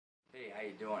How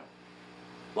you doing?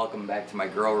 Welcome back to my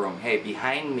grow room. Hey,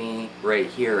 behind me right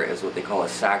here is what they call a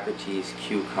Socrates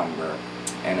Cucumber,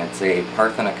 and it's a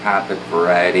parthenocopic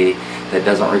variety that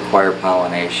doesn't require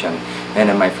pollination. And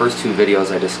in my first two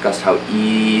videos I discussed how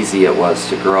easy it was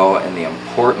to grow and the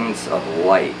importance of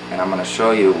light, and I'm going to show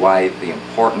you why the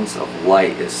importance of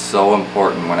light is so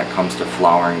important when it comes to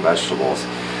flowering vegetables.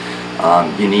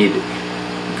 You need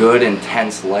good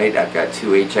intense light. I've got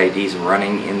two HIDs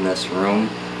running in this room,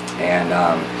 and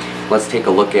let's take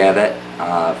a look at it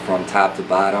from top to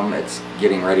bottom. It's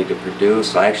getting ready to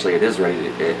produce. Actually, it is ready.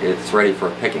 It's ready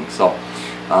for picking. So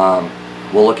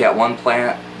we'll look at one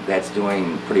plant that's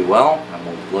doing pretty well, and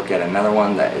we'll look at another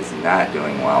one that is not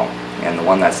doing well. And the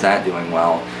one that's not doing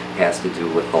well has to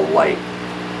do with the light.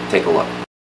 Take a look.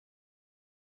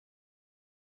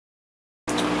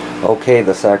 Okay,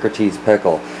 the Socrates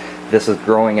pickle. This is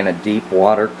growing in a deep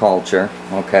water culture.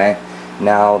 Okay.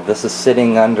 Now this is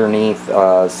sitting underneath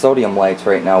sodium lights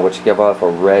right now, which give off a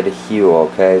red hue.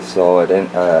 Okay, so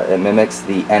it mimics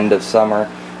the end of summer.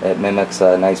 It mimics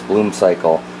a nice bloom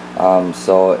cycle.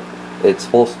 So it's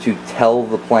supposed to tell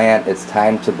the plant it's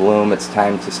time to bloom, it's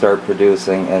time to start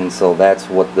producing, and so that's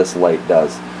what this light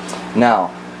does.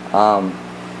 Now,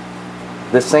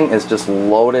 this thing is just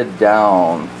loaded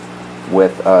down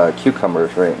with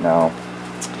cucumbers right now,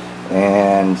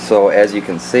 and so as you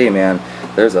can see, man,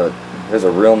 there's a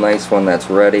real nice one that's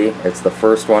ready. It's the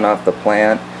first one off the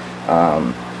plant.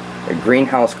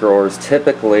 Greenhouse growers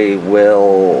typically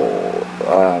will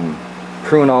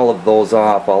prune all of those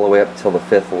off all the way up till the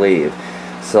fifth leaf.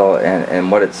 So,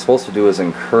 and what it's supposed to do is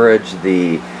encourage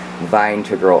the vine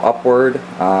to grow upward,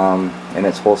 and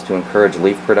it's supposed to encourage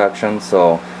leaf production.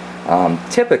 So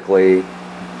typically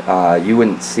you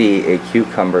wouldn't see a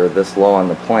cucumber this low on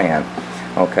the plant.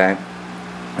 Okay,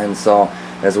 and so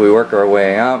as we work our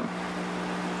way up,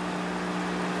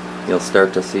 you'll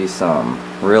start to see some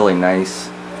really nice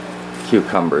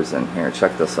cucumbers in here.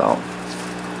 Check this out.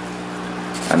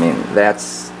 I mean,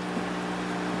 that's,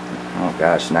 oh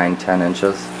gosh, 9-10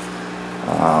 inches.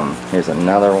 Here's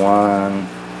another one.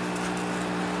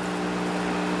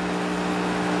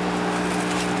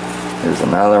 Here's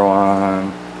another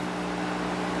one.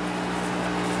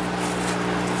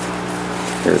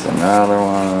 Here's another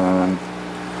one.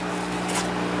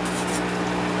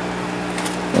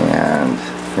 And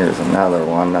here's another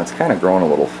one that's kind of growing a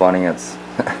little funny. It's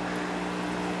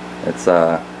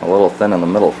a little thin in the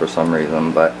middle for some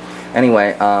reason, but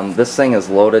anyway, this thing is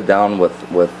loaded down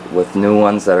with new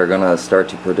ones that are going to start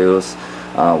to produce.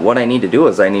 What I need to do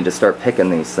is I need to start picking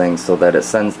these things so that it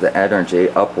sends the energy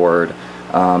upward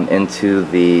into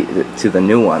the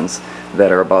new ones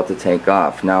that are about to take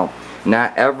off. Now,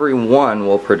 not every one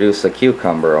will produce a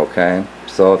cucumber, okay?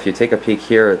 So if you take a peek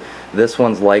here, this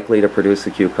one's likely to produce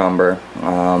a cucumber.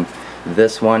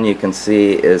 This one you can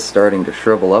see is starting to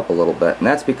shrivel up a little bit, and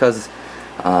that's because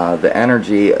the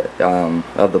energy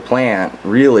of the plant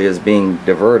really is being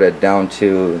diverted down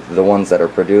to the ones that are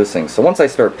producing. So once I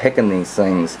start picking these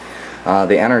things,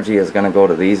 the energy is going to go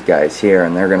to these guys here,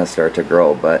 and they're going to start to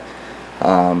grow. But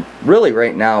really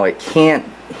right now it can't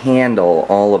handle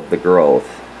all of the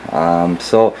growth.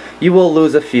 So you will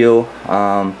lose a few,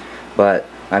 but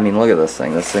I mean, look at this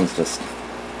thing. This thing's just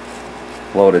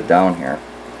loaded down here.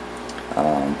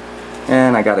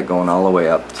 And I got it going all the way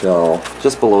up till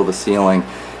just below the ceiling,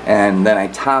 and then I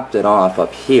topped it off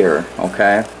up here,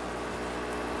 okay?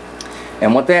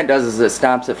 And what that does is it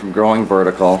stops it from growing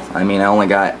vertical. I mean, I only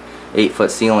got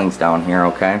 8-foot ceilings down here,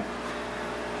 okay?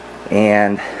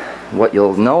 And what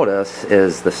you'll notice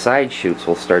is the side shoots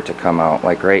will start to come out,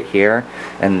 like right here,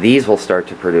 and these will start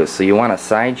to produce. So you want a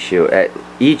side shoot at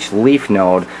each leaf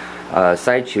node.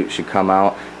 Side shoot should come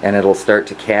out, and it'll start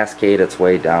to cascade its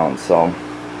way down. So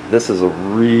this is a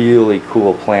really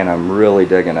cool plant. I'm really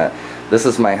digging it. This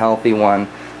is my healthy one.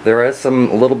 There is a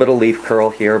little bit of leaf curl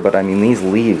here, but I mean, these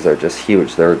leaves are just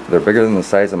huge. They're bigger than the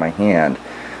size of my hand.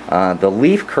 The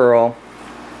leaf curl,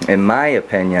 in my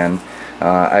opinion,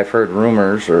 I've heard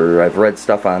rumors, or I've read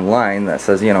stuff online that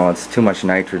says, you know, it's too much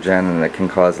nitrogen and it can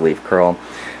cause leaf curl,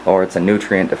 or it's a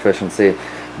nutrient deficiency.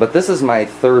 But this is my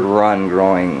third run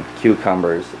growing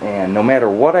cucumbers, and no matter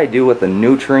what I do with the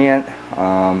nutrient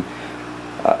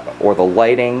or the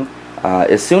lighting,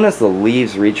 as soon as the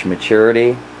leaves reach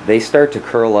maturity, they start to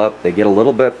curl up, they get a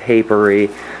little bit papery,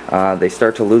 they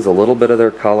start to lose a little bit of their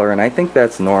color, and I think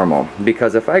that's normal,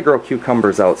 because if I grow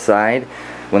cucumbers outside,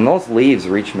 when those leaves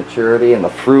reach maturity and the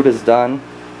fruit is done,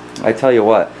 I tell you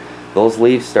what, those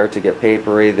leaves start to get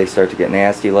papery, they start to get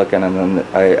nasty looking, and then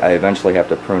I eventually have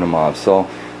to prune them off. So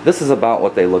this is about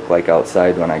what they look like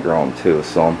outside when I grow them too.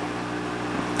 So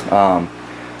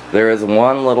there is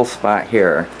one little spot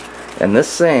here, and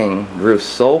this thing grew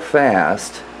so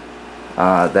fast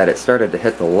that it started to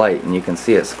hit the light, and you can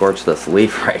see it scorched this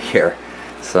leaf right here.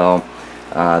 So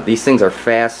these things are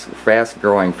fast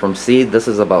growing. From seed, this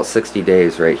is about 60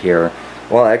 days right here.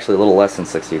 Well, actually a little less than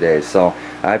 60 days. So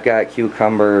I've got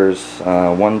cucumbers,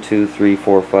 1, 2, 3,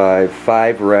 4,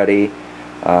 5 ready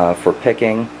for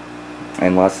picking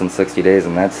in less than 60 days,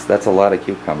 and that's a lot of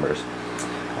cucumbers.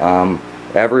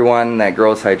 Everyone that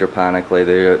grows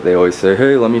hydroponically, they always say,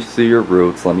 hey, let me see your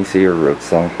roots, let me see your roots.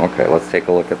 So, okay, let's take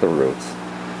a look at the roots.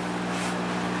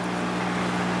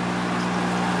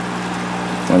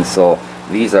 And so,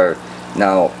 these are,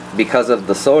 now, because of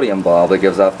the sodium bulb that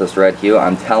gives off this red hue,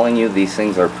 I'm telling you, these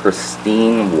things are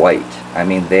pristine white. I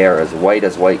mean, they are as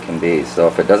white can be. So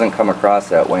if it doesn't come across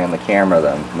that way on the camera,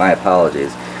 then my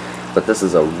apologies. But this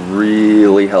is a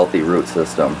really healthy root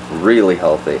system, really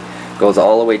healthy. Goes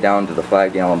all the way down to the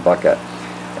 5-gallon bucket,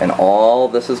 and all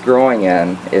this is growing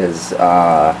in is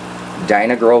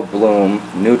Dyna-Gro Bloom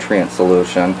nutrient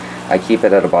solution. I keep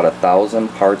it at about 1,000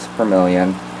 parts per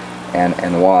million,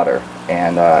 and water,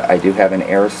 and I do have an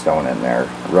air stone in there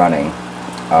running.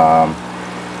 A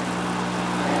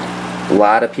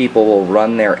lot of people will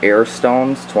run their air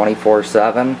stones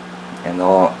 24/7, and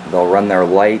they'll run their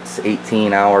lights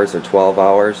 18 hours or 12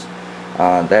 hours.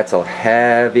 That's a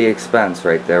heavy expense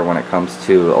right there when it comes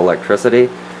to electricity.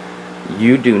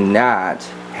 You do not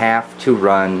have to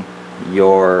run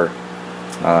your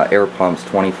air pumps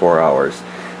 24 hours.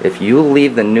 If you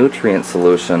leave the nutrient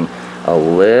solution a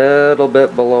little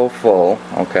bit below full,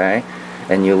 okay,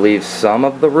 and you leave some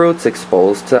of the roots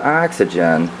exposed to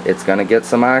oxygen, it's going to get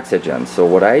some oxygen. So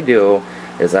what I do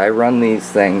is I run these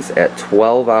things at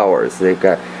 12 hours. They've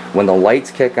got, when the lights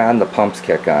kick on, the pumps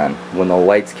kick on. When the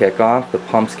lights kick off, the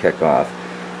pumps kick off.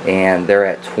 And they're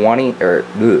at 12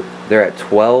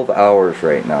 hours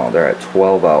right now. They're at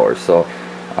 12 hours. So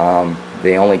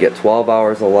they only get 12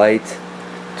 hours of light,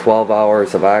 12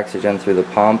 hours of oxygen through the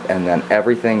pump, and then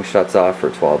everything shuts off for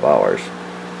 12 hours.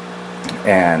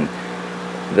 And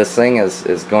this thing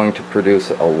is going to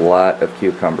produce a lot of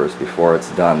cucumbers before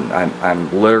it's done. I'm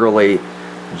literally,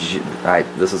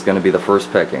 this is going to be the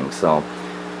first picking. So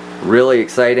really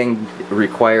exciting.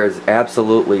 Requires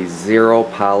absolutely zero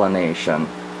pollination.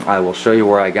 I will show you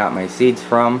where I got my seeds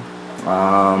from,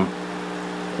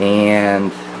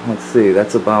 and let's see,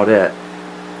 that's about it.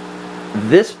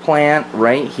 This plant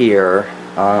right here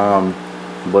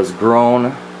was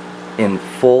grown in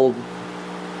full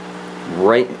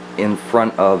right in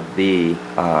front of the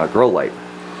grow light,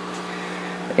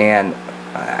 and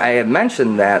I had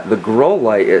mentioned that the grow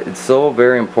light, it's so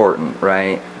very important,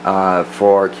 right,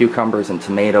 for cucumbers and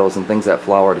tomatoes and things that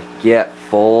flower to get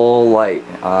full light.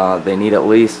 They need at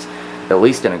least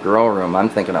in a grow room, I'm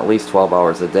thinking at least 12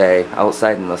 hours a day.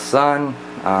 Outside in the sun,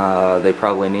 they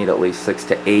probably need at least 6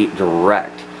 to 8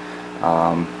 direct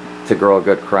to grow a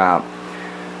good crop.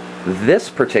 This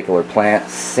particular plant,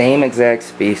 same exact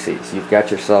species. You've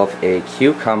got yourself a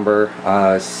cucumber,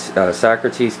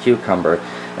 Socrates Cucumber.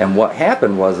 And what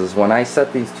happened was when I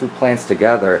set these two plants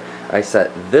together, I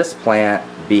set this plant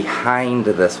behind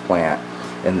this plant.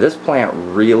 And this plant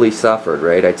really suffered,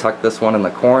 right? I tucked this one in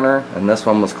the corner, and this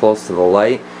one was close to the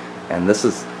light. And this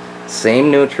is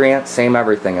same nutrient, same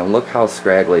everything. And look how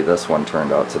scraggly this one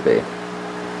turned out to be.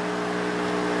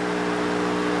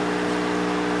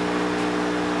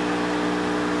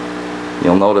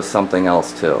 You'll notice something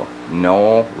else too.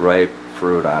 No ripe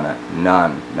fruit on it.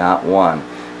 None. Not one.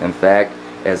 In fact,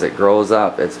 as it grows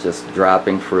up, it's just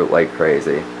dropping fruit like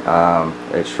crazy.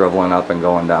 It's shriveling up and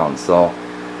going down. So,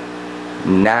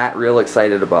 not real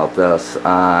excited about this.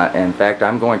 In fact,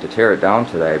 I'm going to tear it down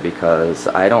today because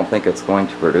I don't think it's going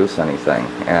to produce anything.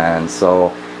 And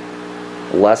so,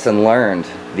 lesson learned.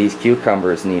 These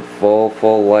cucumbers need full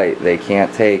light. They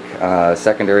can't take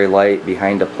secondary light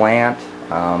behind a plant.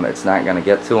 It's not going to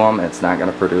get to them. It's not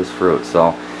going to produce fruit.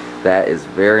 So that is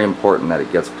very important that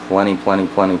it gets plenty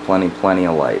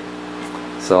of light.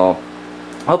 So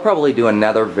I'll probably do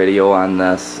another video on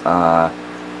this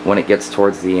when it gets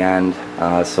towards the end,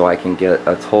 so I can get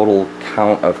a total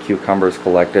count of cucumbers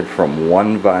collected from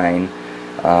one vine.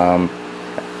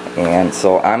 And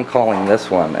so I'm calling this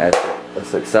one a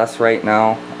success right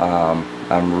now.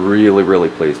 I'm really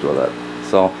pleased with it.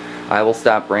 So I will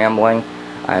stop rambling.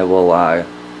 I will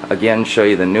again show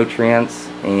you the nutrients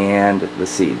and the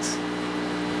seeds.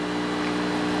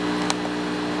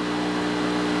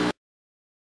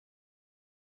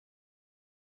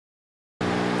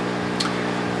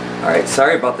 Alright,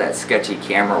 sorry about that sketchy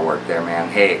camera work there, man.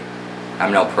 Hey,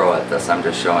 I'm no pro at this. I'm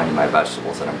just showing you my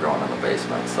vegetables that I'm growing in the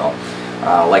basement. So,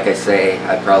 like I say,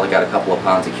 I probably got a couple of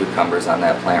pounds of cucumbers on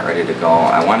that plant ready to go.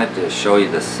 I wanted to show you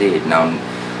the seed. Now,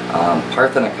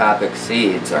 parthenocopic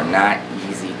seeds are not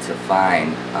easy to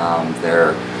find.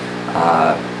 They're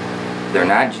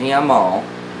not GMO.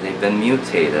 They've been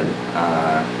mutated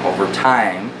over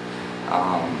time,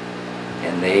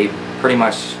 and they pretty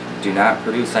much do not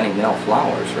produce any male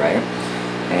flowers, right?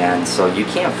 And so you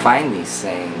can't find these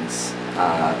things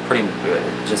pretty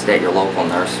just at your local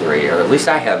nursery, or at least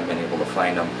I haven't been able to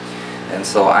find them. And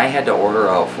so I had to order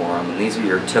out for them, and these are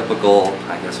your typical,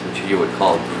 I guess what you would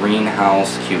call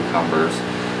greenhouse cucumbers.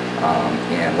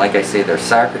 And like I say, they're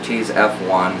Socrates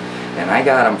F1, and I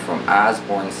got them from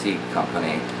Osborne Seed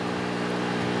Company.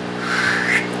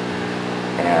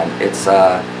 And it's,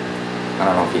 I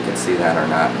don't know if you can see that or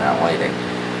not in that lighting.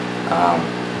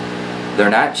 They're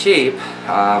not cheap.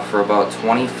 For about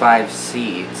 25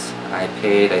 seeds, I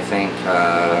paid, I think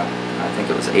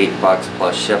it was $8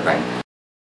 plus shipping.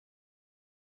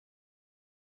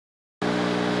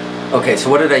 Okay, so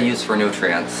what did I use for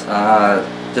nutrients?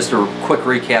 Just a quick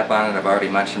recap on it. I've already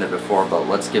mentioned it before, but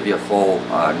let's give you a full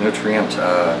nutrient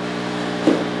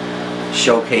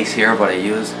showcase here of what I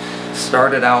used.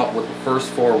 Started out with the first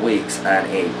 4 weeks on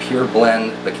a pure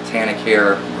blend, the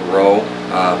Botanicare Grow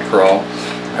Pro.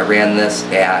 I ran this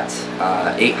at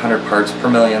 800 parts per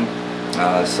million.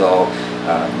 So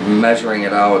measuring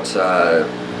it out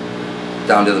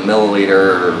down to the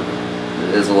milliliter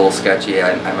is a little sketchy.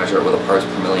 I measure it with a parts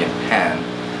per million pen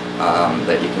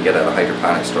that you can get at a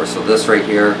hydroponic store. So this right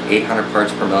here, 800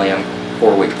 parts per million,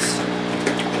 4 weeks.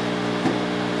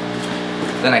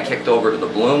 Then I kicked over to the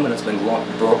Bloom, and it's been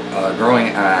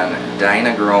growing on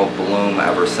Dyna-Gro Bloom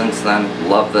ever since then.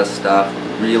 Love this stuff.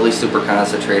 Really super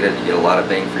concentrated. You get a lot of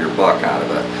bang for your buck out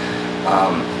of it.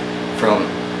 From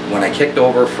when I kicked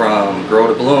over from Grow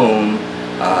to Bloom,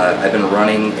 I've been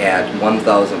running at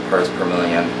 1,000 parts per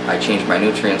million. I change my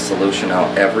nutrient solution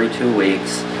out every 2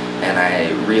 weeks, and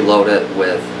I reload it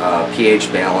with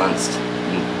pH balanced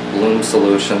Bloom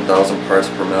solution, 1,000 parts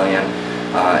per million.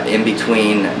 In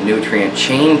between nutrient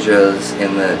changes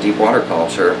in the deep water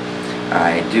culture,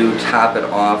 I do top it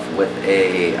off with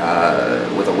a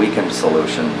weakened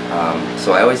solution.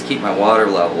 So I always keep my water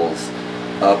levels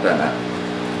up in it.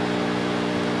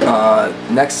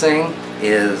 Next thing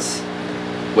is,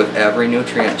 with every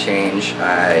nutrient change,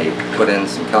 I put in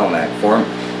some CalMag.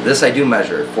 This I do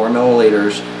measure. 4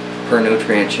 milliliters per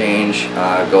nutrient change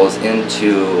goes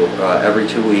into every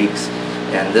 2 weeks,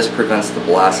 and this prevents the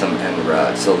blossom end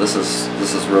rot. So this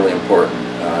is really important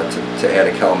to add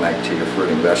a CalMag to your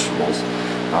fruiting vegetables.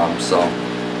 So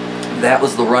that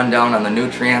was the rundown on the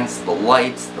nutrients, the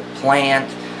lights, the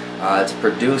plant. It's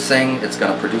producing. It's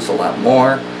going to produce a lot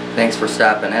more. Thanks for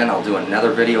stopping in. I'll do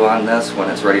another video on this when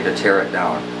it's ready to tear it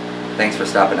down. Thanks for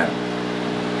stopping in.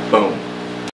 Boom.